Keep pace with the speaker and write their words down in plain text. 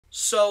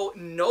So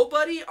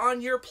nobody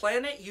on your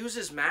planet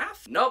uses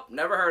math? Nope,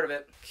 never heard of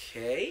it.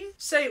 Okay.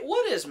 Say,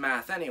 what is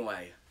math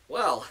anyway?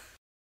 Well,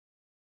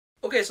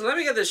 okay, so let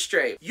me get this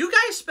straight. You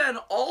guys spend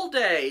all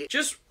day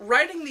just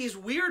writing these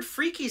weird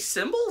freaky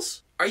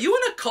symbols? Are you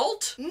in a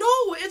cult? No,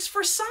 it's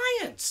for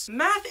science.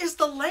 Math is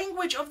the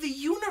language of the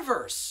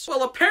universe.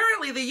 Well,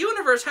 apparently the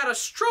universe had a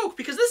stroke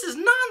because this is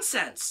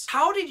nonsense.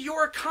 How did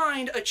your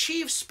kind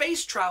achieve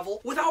space travel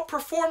without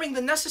performing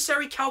the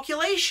necessary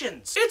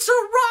calculations? It's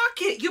a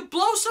rocket. You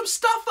blow some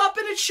stuff up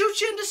and it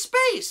shoots you into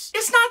space.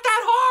 It's not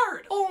that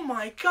hard. Oh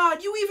my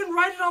God, you even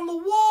write it on the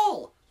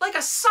wall. Like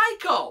a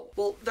psycho.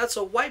 Well, that's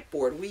a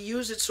whiteboard. We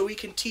use it so we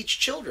can teach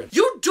children.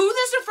 You do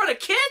this in front of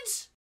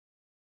kids?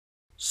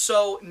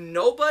 So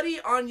nobody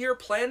on your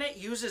planet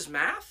uses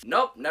math?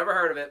 Nope, never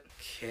heard of it.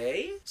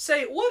 Okay.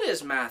 Say, what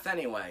is math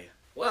anyway?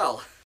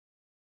 Well,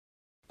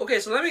 okay,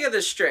 so let me get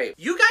this straight.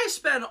 You guys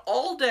spend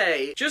all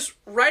day just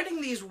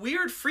writing these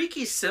weird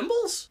freaky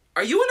symbols?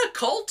 Are you in a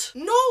cult?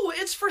 No,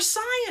 it's for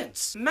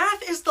science.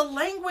 Math is the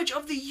language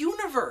of the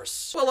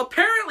universe. Well,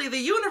 apparently the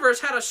universe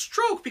had a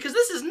stroke because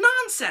this is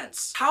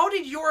nonsense. How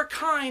did your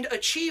kind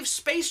achieve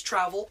space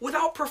travel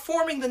without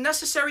performing the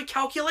necessary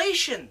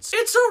calculations?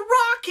 It's a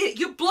rocket.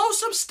 You blow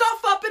some stuff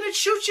up and it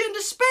shoots you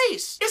into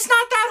space. It's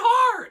not that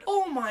hard.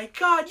 Oh my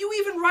God, you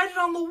even write it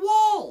on the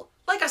wall.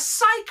 Like a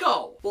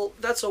psycho. Well,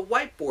 that's a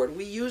whiteboard.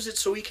 We use it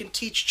so we can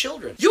teach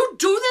children. You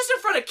do this in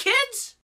front of kids?